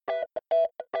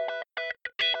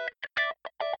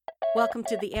Welcome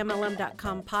to the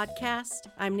MLM.com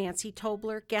podcast. I'm Nancy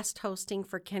Tobler, guest hosting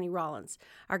for Kenny Rollins.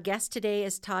 Our guest today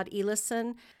is Todd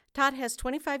Eliason. Todd has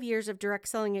 25 years of direct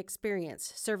selling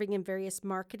experience, serving in various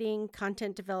marketing,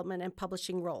 content development, and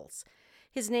publishing roles.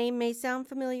 His name may sound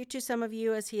familiar to some of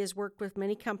you as he has worked with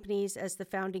many companies as the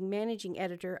founding managing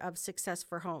editor of Success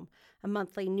for Home, a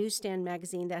monthly newsstand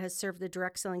magazine that has served the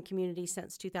direct selling community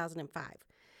since 2005.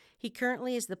 He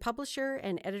currently is the publisher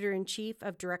and editor-in-chief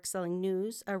of Direct Selling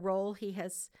News, a role he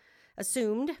has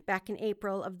assumed back in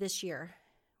April of this year.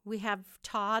 We have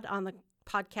Todd on the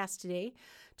podcast today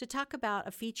to talk about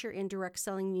a feature in Direct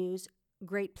Selling News,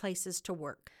 Great Places to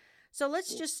Work. So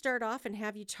let's just start off and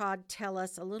have you, Todd, tell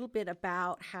us a little bit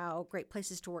about how Great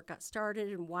Places to Work got started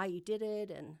and why you did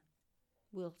it, and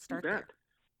we'll start there.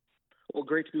 Well,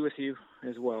 great to be with you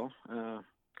as well.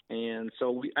 And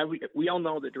so we all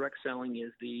know that direct selling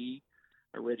is the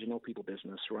original people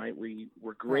business, right?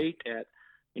 We're great at,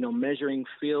 measuring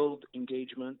field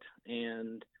engagement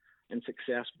and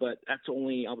success, but that's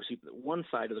only obviously one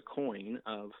side of the coin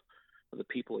of the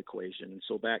people equation.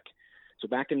 So back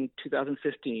in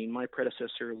 2015, my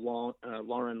predecessor,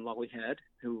 Lauren Lollyhead,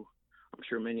 who I'm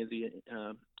sure many of the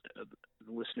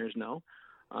listeners know,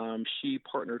 she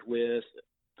partnered with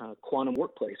Quantum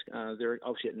Workplace. They're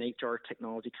obviously an HR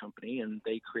technology company, and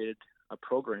they created a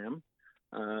program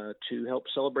to help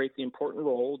celebrate the important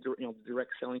role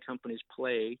direct selling companies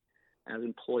play as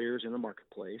employers in the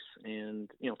marketplace,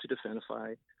 and to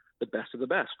defendify the best of the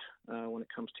best when it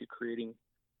comes to creating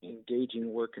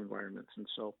engaging work environments. And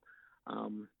so,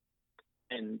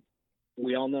 and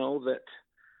we all know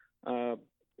that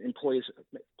employees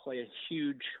play a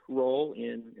huge role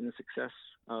in the success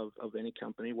of any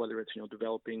company, whether it's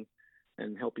developing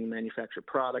and helping manufacture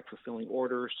product, fulfilling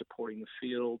orders, supporting the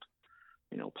field,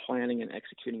 planning and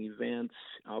executing events.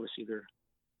 Obviously, they're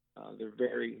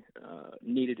very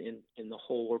needed in the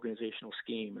whole organizational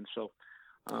scheme. And so,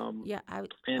 I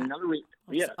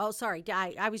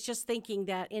was just thinking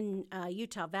that in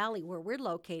Utah Valley, where we're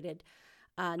located,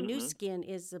 New Skin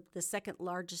is the second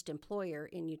largest employer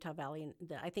in Utah Valley, and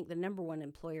I think the number one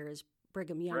employer is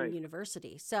Brigham Young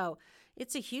University. So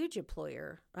it's a huge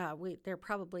employer. They're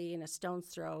probably in a stone's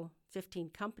throw,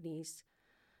 15 companies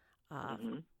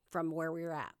from where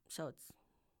we're at. So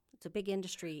it's a big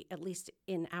industry, at least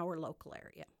in our local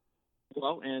area.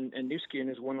 Well, and New Skin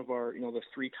is one of our, the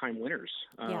 3-time winners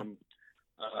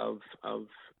of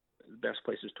best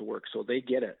places to work. So they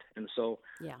get it. And so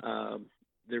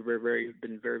they're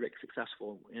been very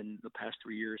successful in the past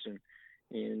 3 years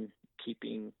in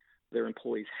keeping their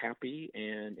employees happy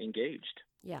and engaged.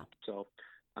 Yeah. So,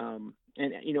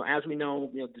 as we know,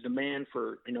 the demand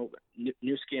for,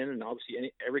 New Skin, and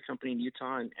obviously every company in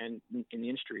Utah and in the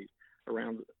industry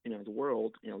around, the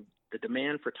world, the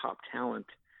demand for top talent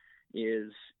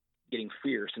is getting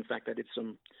fierce. In fact, I did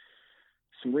some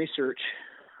research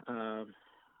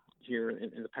here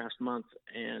in the past month,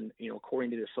 and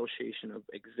according to the Association of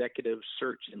Executive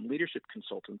Search and Leadership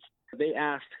Consultants, they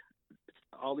asked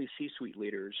all these C-suite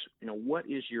leaders, what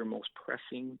is your most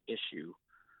pressing issue?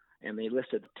 And they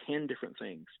listed 10 different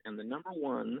things. And the number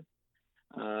one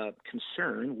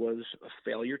concern was a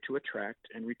failure to attract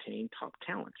and retain top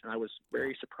talent. And I was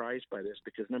very surprised by this,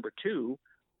 because number two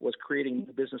was creating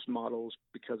new business models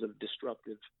because of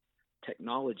disruptive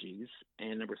technologies,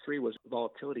 and number three was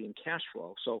volatility and cash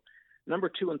flow. So number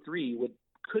 2 and 3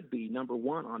 could be number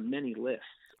one on many lists,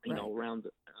 around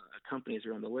companies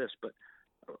around the list, but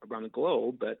around the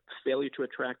globe. But failure to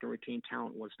attract and retain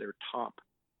talent was their top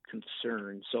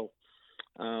concern. So,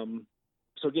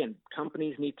 again,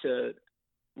 companies need to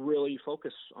really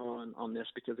focus on this,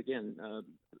 because again,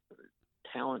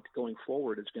 talent going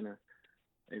forward is going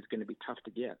to be tough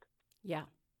to get. Yeah.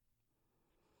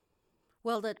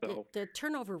 Well, the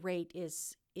turnover rate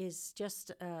is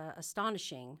just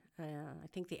astonishing. I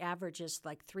think the average is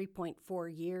like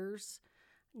 3.4 years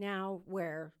now,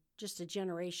 where just a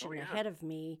generation ahead of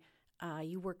me,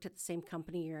 you worked at the same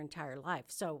company your entire life.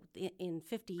 So in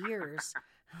 50 years,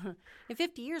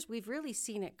 we've really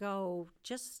seen it go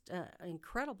just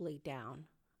incredibly down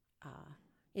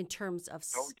in terms of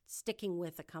sticking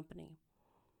with a company.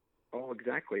 Oh,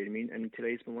 exactly. I mean,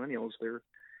 today's millennials,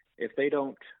 if they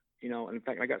don't, in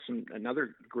fact, I got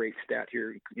another great stat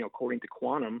here. According to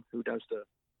Quantum, who does the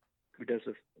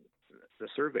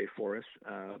survey for us,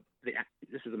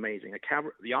 this is amazing.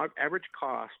 The average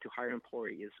cost to hire an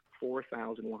employee is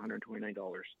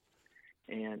 $4,129,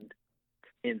 and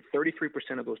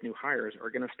 33% of those new hires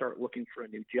are going to start looking for a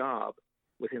new job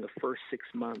within the first 6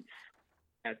 months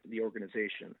at the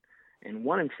organization, and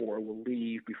 1 in 4 will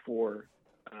leave before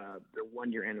their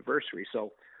 1-year anniversary.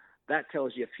 So that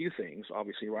tells you a few things,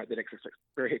 obviously, right? That it's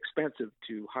very expensive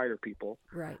to hire people,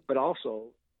 right? But also,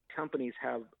 companies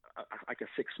have like a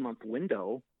 6-month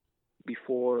window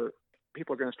before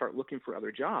people are going to start looking for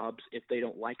other jobs if they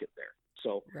don't like it there.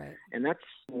 So, right. And that's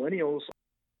millennials.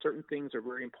 Certain things are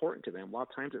very important to them. A lot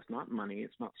of times, it's not money,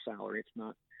 it's not salary, it's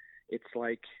not. It's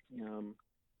like,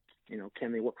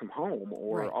 can they work from home,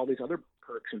 or right. all these other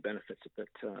perks and benefits that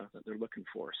they're looking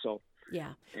for. So,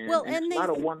 yeah. and And it's not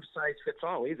a one size fits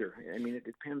all either. I mean, it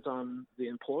depends on the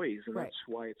employees, and right. that's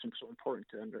why it's so important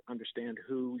to understand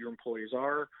who your employees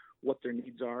are, what their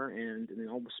needs are, and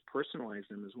almost personalize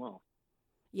them as well.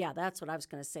 Yeah, that's what I was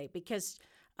going to say, because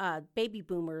baby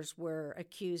boomers were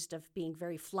accused of being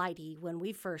very flighty when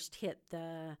we first hit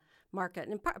the market.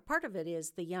 And part of it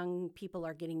is the young people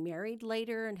are getting married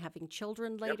later and having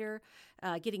children later.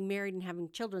 Yep. Getting married and having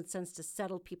children tends to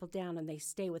settle people down, and they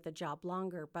stay with a job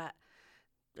longer. But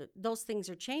those things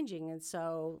are changing, and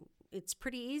so it's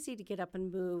pretty easy to get up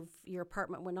and move your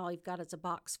apartment when all you've got is a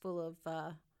box full of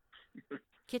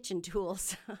kitchen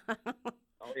tools.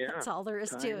 Oh, yeah. That's all there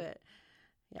is to it.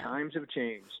 Yeah. Times have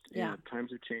changed. Yeah.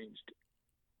 Times have changed.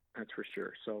 That's for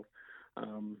sure. So,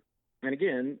 and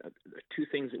again, two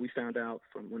things that we found out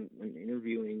from when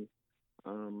interviewing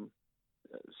some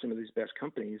of these best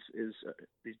companies is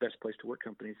these best place to work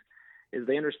companies is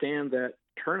they understand that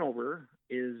turnover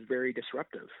is very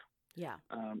disruptive. Yeah.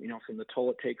 From the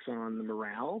toll it takes on the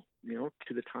morale,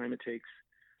 to the time it takes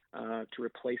to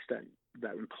replace that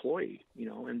employee,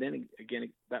 and then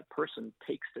again, that person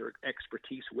takes their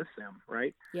expertise with them,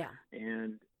 right? Yeah.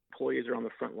 And employees are on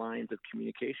the front lines of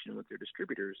communication with their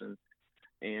distributors,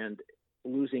 and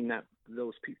losing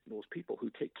those people who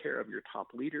take care of your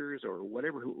top leaders or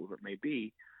whoever it may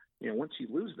be, once you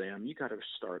lose them, you got to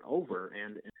start over,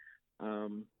 and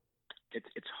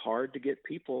it's hard to get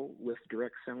people with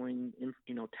direct selling,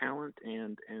 talent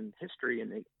and history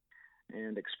and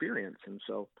experience, and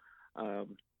so.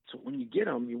 So when you get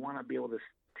them, you want to be able to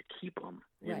keep them,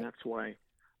 and right. That's why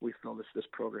we feel this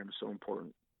program is so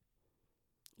important.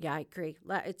 Yeah, I agree.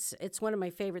 It's one of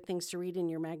my favorite things to read in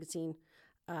your magazine,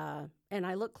 and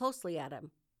I look closely at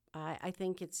them. I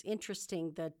think it's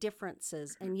interesting, the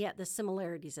differences and yet the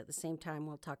similarities at the same time.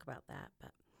 We'll talk about that.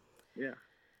 But yeah.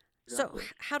 Exactly.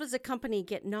 So how does a company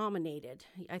get nominated?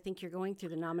 I think you're going through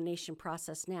the nomination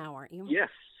process now, aren't you?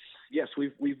 Yes,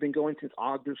 we've been going since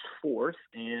August 4th,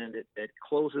 and it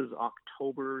closes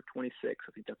October 26th.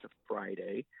 I think that's a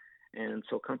Friday. And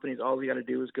so companies, all you got to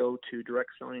do is go to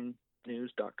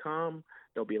directsellingnews.com.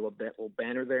 There'll be a little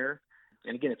banner there.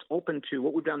 And again, it's open to,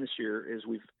 what we've done this year is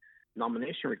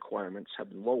nomination requirements have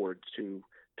been lowered to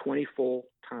 20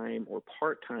 full-time or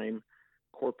part-time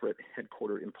corporate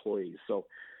headquartered employees. So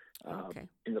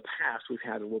in the past, we've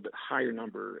had a little bit higher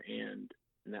number, and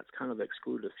that's kind of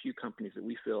excluded a few companies that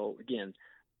we feel, again,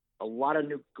 a lot of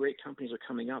new great companies are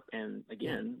coming up. And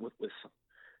again, with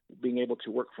being able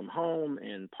to work from home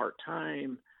and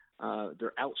part-time,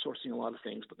 they're outsourcing a lot of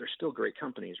things, but they're still great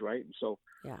companies, right? And so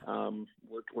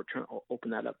we're trying to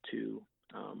open that up to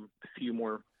a few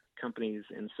more companies.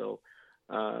 And so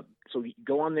you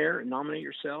go on there and nominate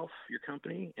yourself, your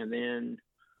company, and then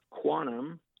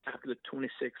Quantum, after the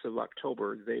 26th of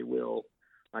October, they will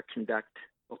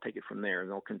they'll take it from there,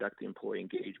 and they'll conduct the employee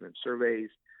engagement surveys,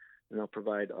 and they'll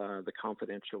provide the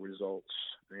confidential results,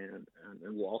 and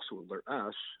will also alert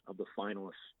us of the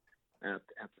finalists at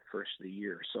the first of the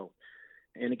year. So,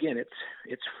 and again,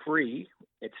 it's free.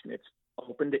 It's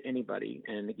open to anybody,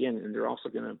 and again, they're also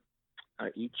going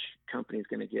to each company is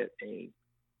going to get a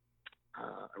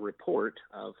report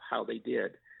of how they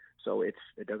did. So it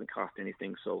doesn't cost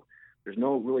anything. So there's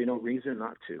really no reason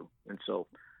not to. And so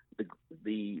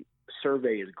the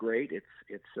survey is great. It's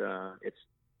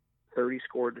 30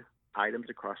 scored items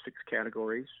across 6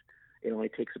 categories. It only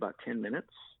takes about 10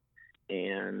 minutes,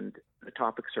 and the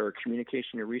topics are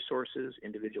communication and resources,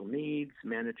 individual needs,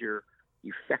 manager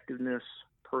effectiveness,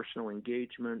 personal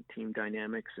engagement, team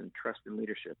dynamics, and trust and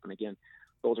leadership. And again,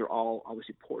 those are all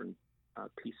obviously important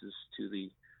pieces to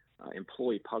the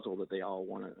employee puzzle that they all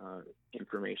want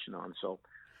information on. So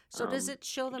does it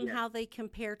show them how they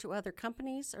compare to other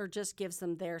companies, or just gives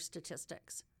them their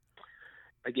statistics?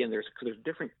 Again, there's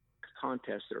different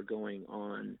contests that are going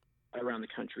on around the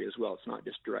country as well. It's not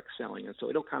just direct selling, and so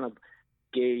it'll kind of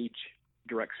gauge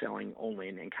direct selling only,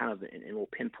 and will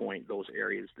pinpoint those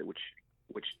areas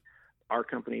which our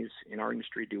companies in our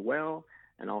industry do well,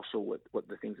 and also what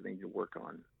the things that they need to work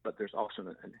on. But there's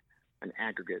also an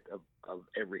aggregate of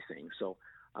everything. So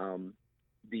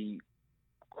the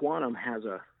Quantum has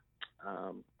a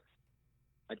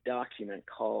document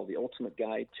called The Ultimate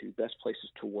Guide to Best Places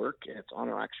to Work, and it's on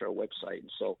our website.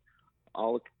 And so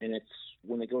and it's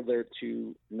when they go there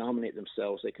to nominate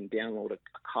themselves, they can download a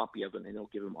copy of it, and it'll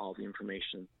give them all the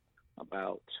information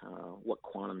about what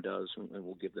Quantum does, and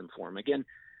we'll give them for them. Again,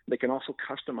 they can also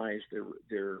customize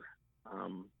their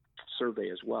survey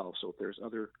as well. So if there's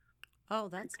other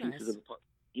that's pieces nice.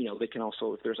 of, they can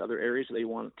also, if there's other areas they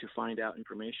want to find out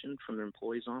information from their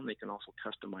employees on, they can also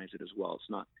customize it as well. It's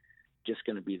not just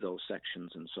going to be those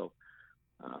sections. And so,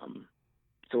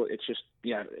 so it's just,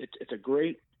 it's a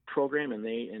great program,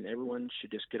 and everyone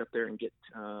should just get up there and get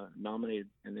nominated,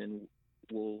 and then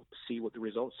we'll see what the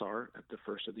results are at the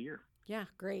first of the year. Yeah,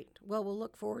 great. Well, we'll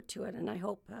look forward to it, and I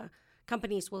hope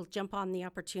companies will jump on the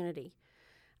opportunity.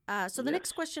 So the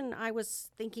next question I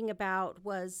was thinking about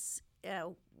was,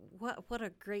 what a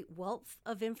great wealth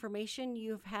of information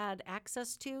you've had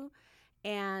access to,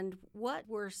 and what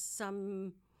were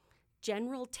some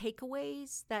general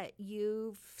takeaways that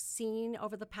you've seen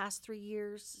over the past 3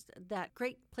 years that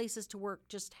great places to work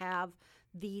just have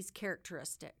these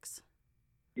characteristics?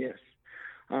 Yes.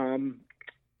 I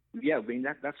mean,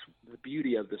 that's the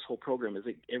beauty of this whole program, is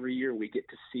that every year we get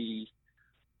to see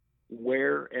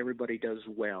where everybody does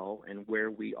well and where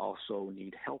we also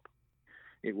need help.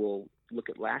 It will look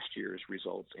at last year's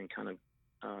results and kind of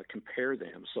compare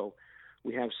them. So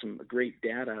we have some great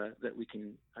data that we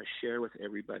can share with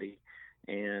everybody.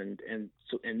 And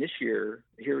this year,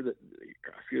 here are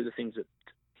a few of the things that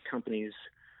companies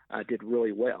did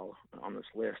really well on this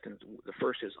list. And the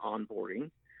first is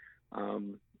onboarding.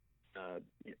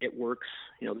 It works.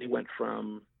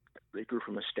 They grew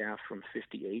from a staff from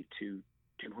 58 to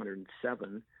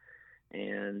 207,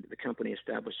 and the company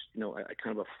established, a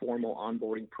kind of a formal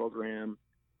onboarding program.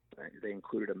 They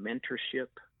included a mentorship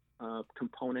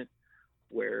component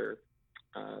where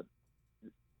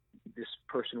this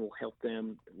person will help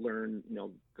them learn,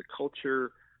 the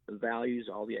culture, the values,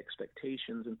 all the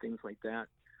expectations, and things like that.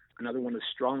 Another one is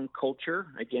strong culture.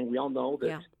 Again, we all know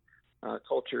that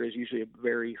culture is usually a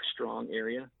very strong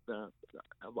area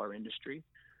of our industry.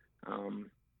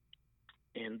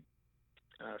 And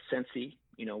Sensi,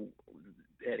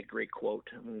 had a great quote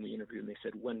when we interviewed, and they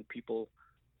said, when people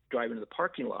drive into the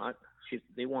parking lot,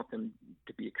 they want them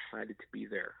to be excited to be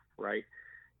there, right?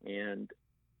 And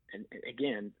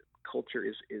again, culture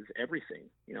is everything.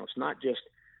 It's not just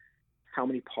how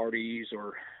many parties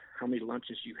or how many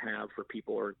lunches you have for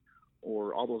people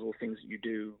or all those little things that you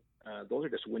do. Those are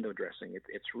just window dressing.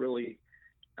 It's really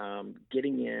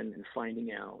getting in and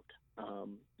finding out,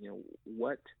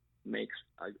 what makes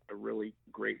a really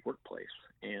great workplace.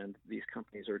 And these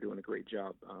companies are doing a great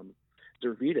job.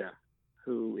 Zervita,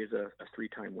 who is a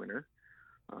 3-time winner,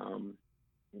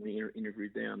 when we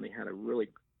interviewed them, they had a really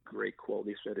great quote.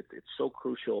 They said it's so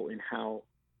crucial in how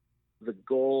the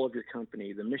goal of your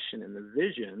company, the mission and the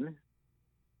vision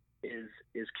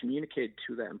is communicated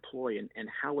to that employee and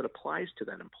how it applies to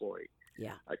that employee.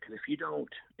 Yeah. Because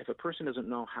if a person doesn't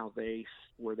know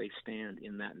where they stand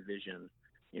in that vision,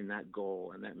 in that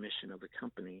goal and that mission of the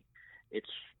company,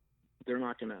 they're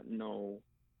not going to know,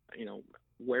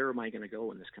 where am I going to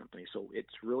go in this company? So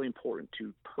it's really important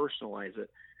to personalize it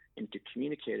and to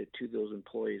communicate it to those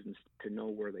employees and to know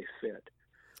where they fit.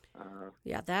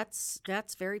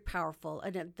 That's very powerful.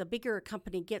 And the bigger a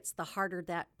company gets, the harder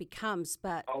that becomes.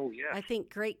 But I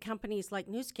think great companies like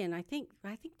Nu Skin, I think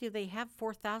do they have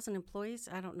 4,000 employees?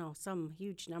 I don't know, some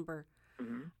huge number.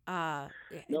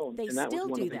 Mm-hmm. They still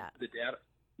do that. The data,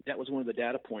 that was one of the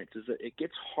data points, is that it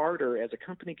gets harder as a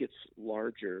company gets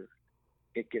larger.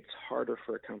 It gets harder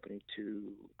for a company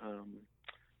to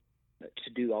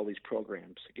do all these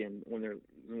programs. Again, when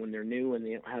they're new and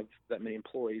they don't have that many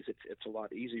employees, it's a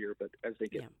lot easier. But as they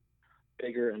get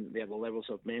bigger and they have the levels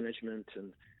of management,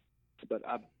 but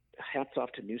hats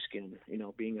off to Nu Skin.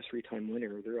 Being a 3-time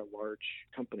winner, they're a large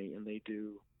company and they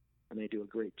do a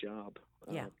great job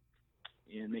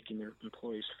in making their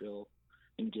employees feel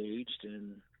engaged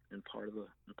and part of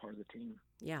the team.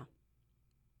 Yeah.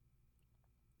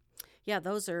 Yeah,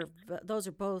 those are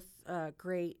both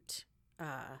great.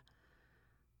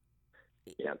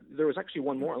 There was actually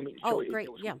one more. Let me show you. Great!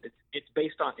 It's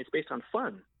based on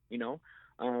fun.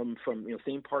 From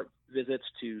theme park visits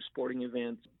to sporting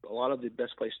events. A lot of the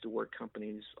best place to work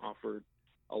companies offer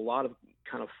a lot of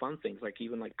kind of fun things, like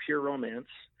Pure Romance.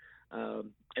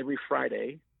 Every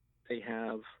Friday they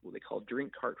have what they call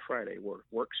Drink Cart Friday, where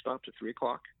work stops at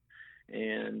 3:00,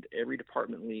 and every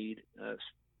department lead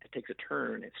takes a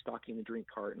turn at stocking the drink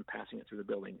cart and passing it through the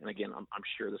building. And again, I'm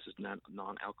sure this is not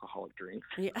non-alcoholic drinks,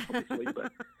 obviously,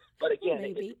 but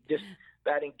again, just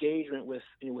that engagement with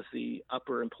the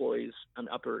upper employees and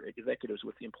upper executives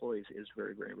with the employees is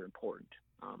very, very, very important.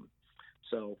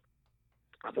 So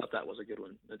I thought that was a good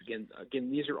one. Again,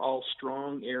 these are all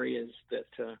strong areas that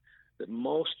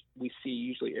most we see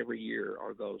usually every year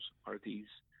are these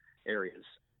areas.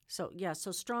 So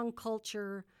so strong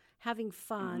culture, having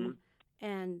fun,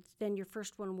 and then your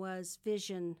first one was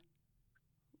vision,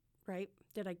 right?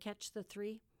 Did I catch the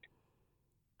three?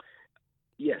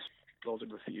 Yes, those are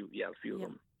the few. Yeah, a few of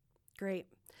them. Great.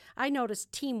 I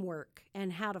noticed teamwork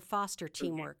and how to foster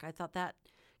teamwork. I thought that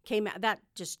that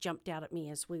just jumped out at me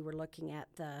as we were looking at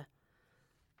the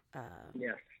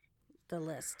the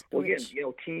list. Well, again,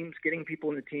 teams, getting people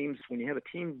into teams. When you have a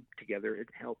team together, it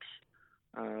helps.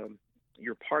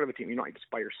 You're part of a team. You're not just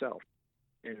by yourself.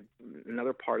 And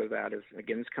another part of that is,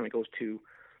 again, this kind of goes to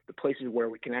the places where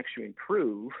we can actually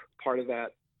improve. Part of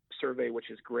that survey, which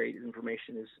is great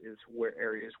information, is where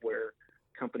areas where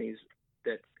companies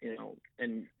that,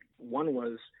 and one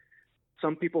was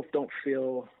some people don't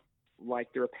feel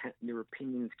like their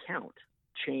opinions count.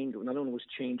 Another one was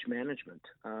change management,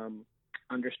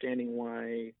 understanding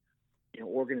why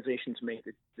organizations make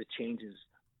the changes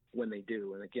when they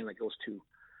do. And again, that goes to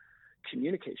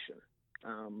communication.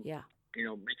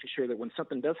 Making sure that when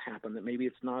something does happen, that maybe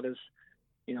it's not as,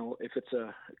 if it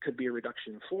could be a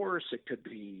reduction in force, it could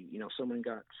be, someone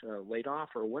got laid off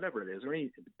or whatever it is, or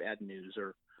any bad news,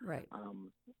 or right.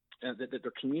 That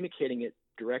they're communicating it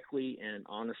directly and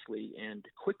honestly and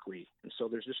quickly, and so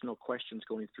there's just no questions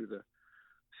going through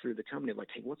the company like,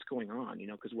 hey, what's going on?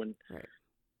 Because when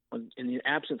in the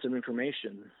absence of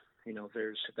information,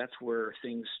 that's where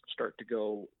things start to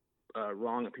go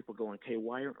wrong, and people going, okay,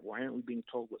 why aren't we being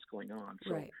told what's going on?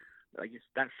 So I guess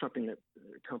that's something that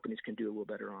companies can do a little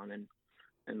better on.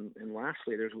 And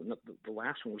lastly, there's the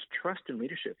last one was trust and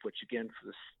leadership, which again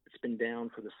it's been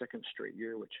down for the second straight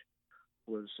year, which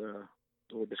was a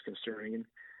little disconcerting.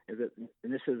 And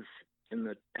this is, and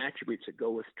the attributes that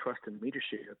go with trust and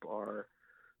leadership are,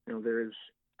 there's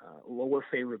lower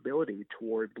favorability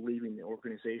toward believing the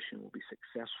organization will be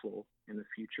successful in the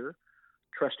future,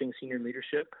 trusting senior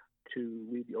leadership to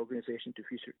lead the organization to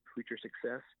future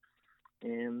success,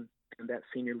 and that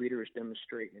senior leaders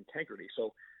demonstrate integrity.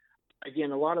 So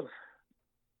again, a lot of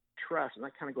trust, and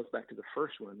that kind of goes back to the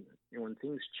first one. When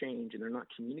things change and they're not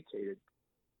communicated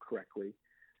correctly,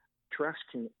 trust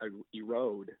can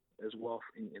erode as well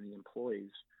in the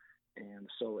employees. And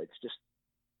so it's just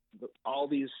all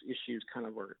these issues kind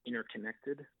of are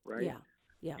interconnected, right?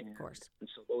 Yeah, of course. And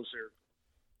so those are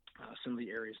some of the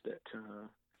areas that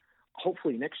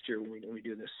hopefully next year when we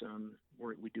do this,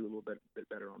 we do a little bit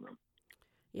better on them.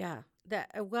 Yeah,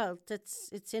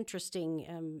 it's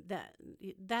interesting.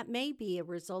 That may be a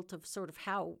result of sort of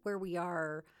where we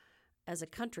are as a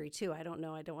country too. I don't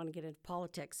know. I don't want to get into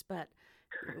politics, but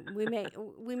we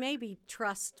may be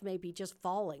just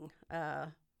falling.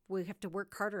 We have to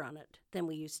work harder on it than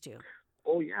we used to.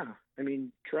 Oh yeah, I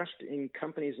mean trust in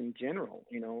companies in general.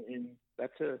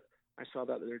 I saw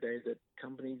that the other day that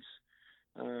companies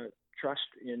trust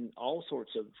in all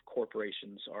sorts of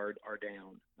corporations are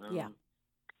down.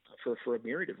 For a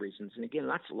myriad of reasons. And again,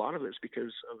 that's a lot of it's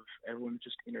because of everyone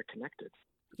just interconnected,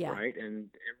 right? And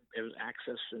there's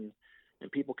access, and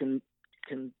people can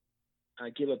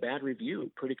give a bad review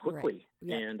pretty quickly,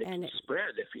 and it can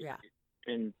spread if you.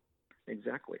 And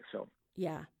exactly so.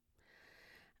 Yeah.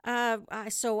 The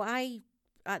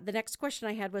next question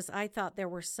I had was, I thought there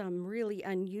were some really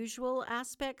unusual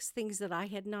aspects, things that I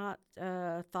had not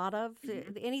thought of.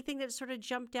 Mm-hmm. Anything that sort of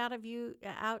jumped out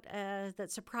that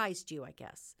surprised you, I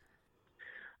guess?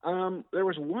 There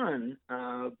was one,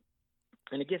 and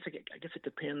I guess it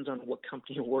depends on what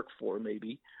company you work for,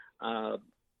 maybe.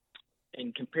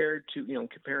 And comparing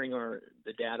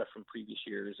the data from previous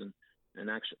years and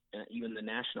actually even the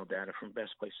national data from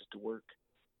best places to work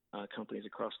companies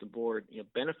across the board,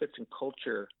 benefits and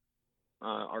culture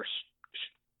are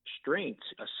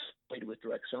strengths associated with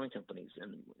direct selling companies.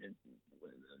 And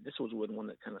this was one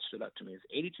that kind of stood out to me: is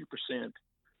 82%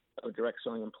 of direct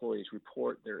selling employees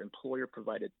report their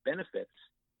employer-provided benefits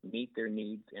meet their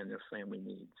needs and their family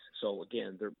needs. So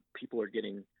again, people are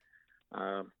getting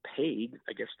paid,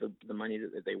 I guess, the money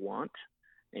that they want,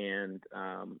 and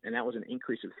that was an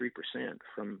increase of 3%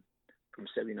 from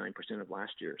 79% of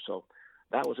last year. So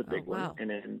that was a big one. And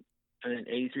then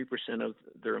 83% of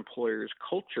their employers'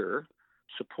 culture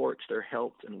supports their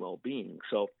health and well-being.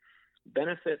 So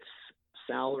benefits,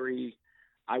 salary,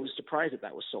 I was surprised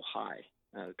that was so high.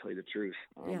 To tell you the truth,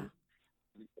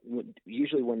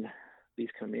 usually when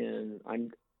these come in,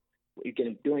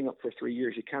 doing up for 3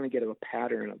 years, you kind of get a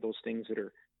pattern of those things that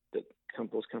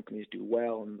those companies do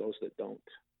well, and those that don't,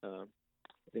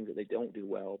 things that they don't do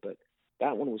well. But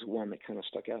that one was one that kind of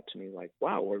stuck out to me, like,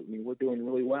 wow, we're doing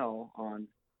really well on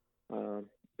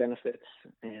benefits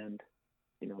and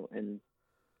and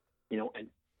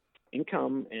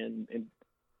income and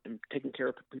taking care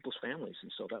of people's families.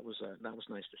 And so that was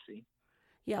nice to see.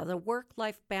 Yeah, the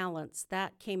work-life balance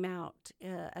that came out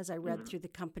as I read through the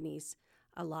companies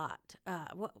a lot.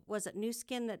 What was it, New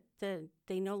Skin, that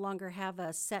they no longer have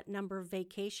a set number of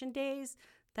vacation days?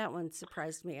 That one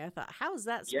surprised me. I thought, how is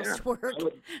that supposed to work?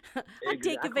 I'd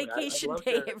take a vacation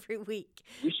day every week.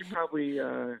 We should probably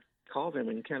call them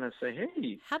and kind of say,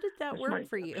 hey, how did that work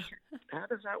for you? How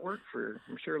does that work for?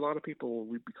 I'm sure a lot of people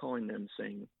would be calling them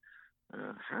saying,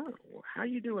 how are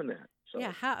you doing that? So,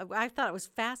 yeah, I thought it was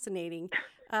fascinating,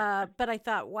 but I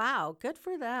thought, wow, good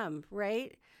for them,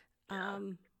 right? Yeah.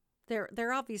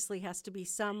 There obviously has to be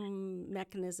some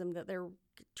mechanism that they're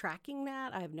tracking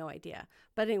that. I have no idea,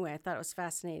 but anyway, I thought it was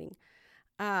fascinating.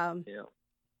 Yeah.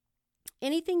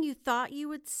 Anything you thought you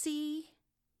would see?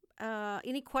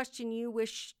 Any question you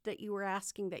wish that you were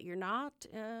asking that you're not?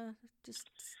 Just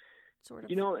sort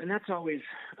of. And that's always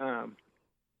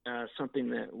something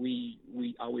that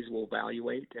we always will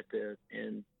evaluate at the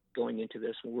end going into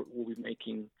this. We'll be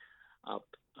making up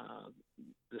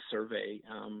the survey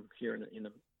here in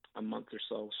a month or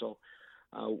so. So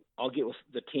I'll get with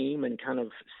the team and kind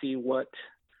of see what.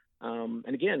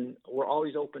 And again, we're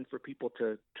always open for people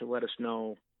to let us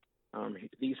know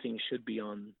these things should be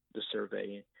on the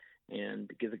survey. And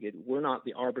because again, we're not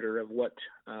the arbiter of what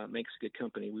makes a good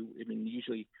company.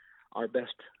 Usually our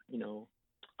best,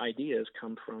 ideas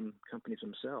come from companies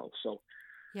themselves. So,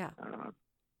 yeah.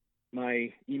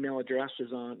 My email address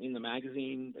is in the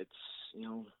magazine. It's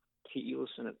T.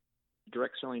 Eliason at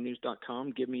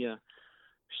directsellingnews.com.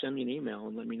 Send me an email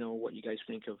and let me know what you guys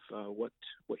think of what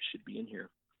should be in here.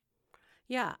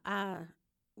 Yeah.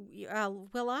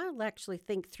 Well, I'll actually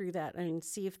think through that and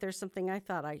see if there's something I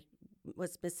thought I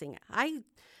was missing.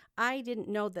 I didn't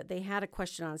know that they had a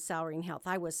question on salary and health.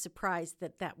 I was surprised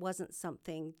that wasn't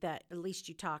something that at least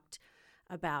you talked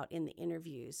about in the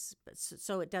interviews. But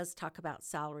so it does talk about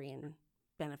salary and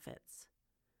benefits.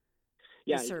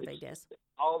 Yeah, the survey does.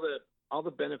 All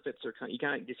the benefits are you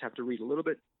kind of just have to read a little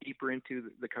bit deeper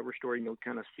into the cover story and you'll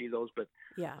kind of see those. But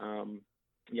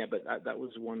yeah, but that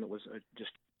was one that was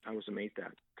I was amazed at,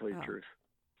 to tell you the truth.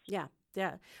 Yeah.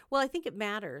 Yeah. Well, I think it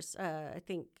matters. I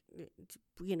think,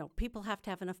 people have to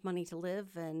have enough money to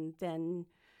live, and then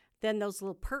those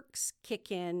little perks kick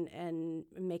in and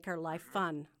make our life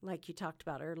fun, like you talked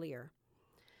about earlier.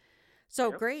 So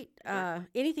Yep. Great.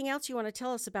 Anything else you want to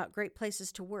tell us about great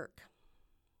places to work?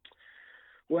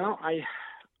 Well,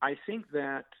 I think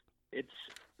that it's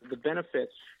the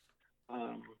benefits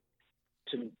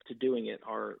to doing it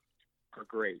are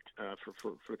great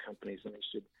for companies, and they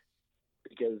should,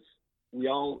 because we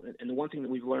all, and the one thing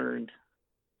that we've learned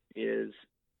is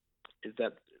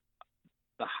that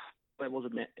the levels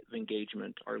of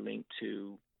engagement are linked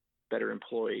to better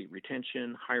employee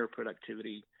retention, higher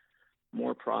productivity,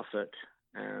 more profit,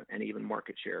 and even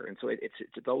market share. And so if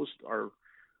those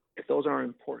are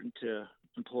important to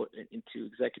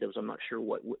executives, I'm not sure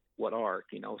what are.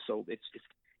 So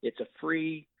it's a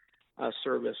free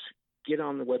service. Get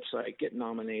on the website, get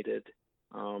nominated.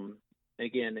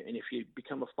 Again, and if you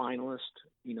become a finalist,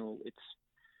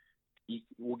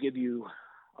 we'll give you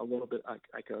a little bit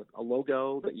like a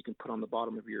logo that you can put on the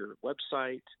bottom of your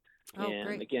website. Oh, and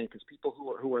great. Again, because people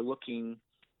who are looking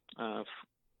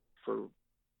for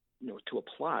to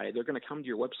apply, they're going to come to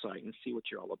your website and see what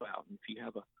you're all about. And if you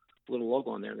have a little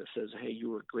logo on there that says, "Hey, you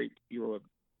were great. You were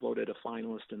voted a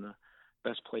finalist in the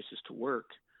best places to work,"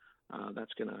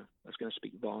 that's gonna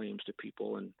speak volumes to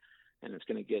people, and it's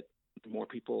going to get more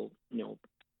people,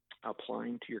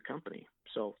 applying to your company.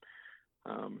 So,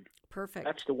 perfect.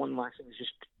 That's the one last thing,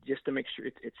 is just to make sure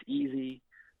it's easy.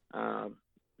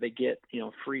 They get,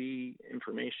 free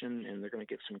information, and they're going to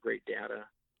get some great data.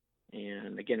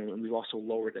 And again, we've also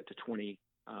lowered it to 20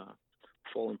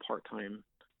 full and part-time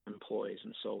employees,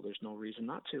 and so there's no reason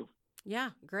not to.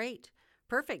 Yeah, great.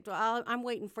 Perfect. Well, I'm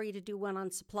waiting for you to do one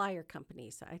on supplier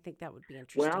companies. I think that would be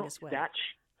interesting as well. That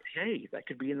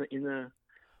could be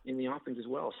in the offerings as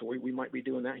well. So we might be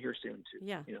doing that here soon too.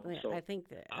 Yeah, so, I think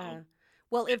that.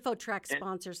 InfoTrack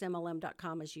sponsors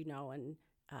MLM.com, as you know, and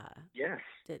yes,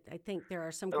 I think there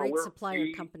are some great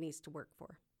supplier companies to work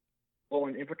for. Well,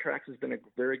 and InfoTrax has been a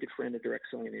very good friend of Direct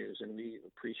Selling News, and we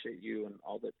appreciate you and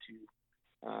all that you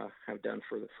have done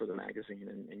for the magazine,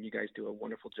 and you guys do a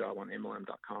wonderful job on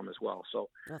MLM.com as well. So,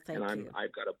 thank you.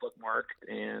 I've got a bookmark,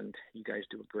 and you guys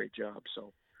do a great job.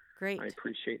 So, great. I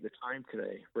appreciate the time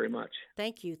today very much.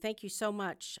 Thank you so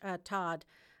much, Todd.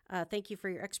 Thank you for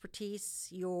your expertise,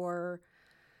 your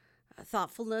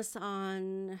thoughtfulness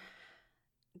on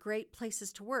great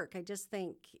places to work. I just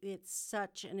think it's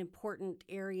such an important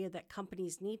area that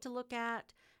companies need to look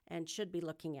at and should be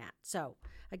looking at. So,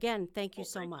 again, thank you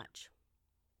so much.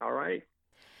 All right.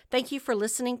 Thank you for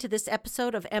listening to this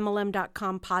episode of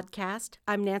MLM.com podcast.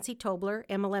 I'm Nancy Tobler,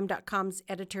 MLM.com's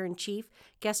editor-in-chief,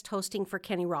 guest hosting for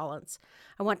Kenny Rollins.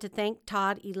 I want to thank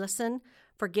Todd Eliason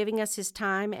for giving us his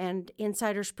time and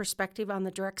insider's perspective on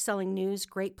the Direct Selling News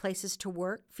Great Places to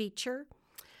Work feature.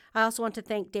 I also want to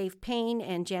thank Dave Payne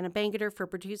and Jana Bangeter for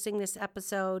producing this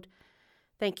episode.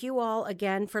 Thank you all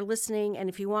again for listening. And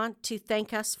if you want to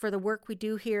thank us for the work we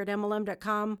do here at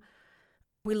MLM.com,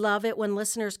 we love it when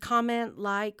listeners comment,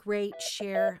 like, rate,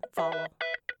 share, follow.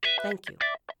 Thank you.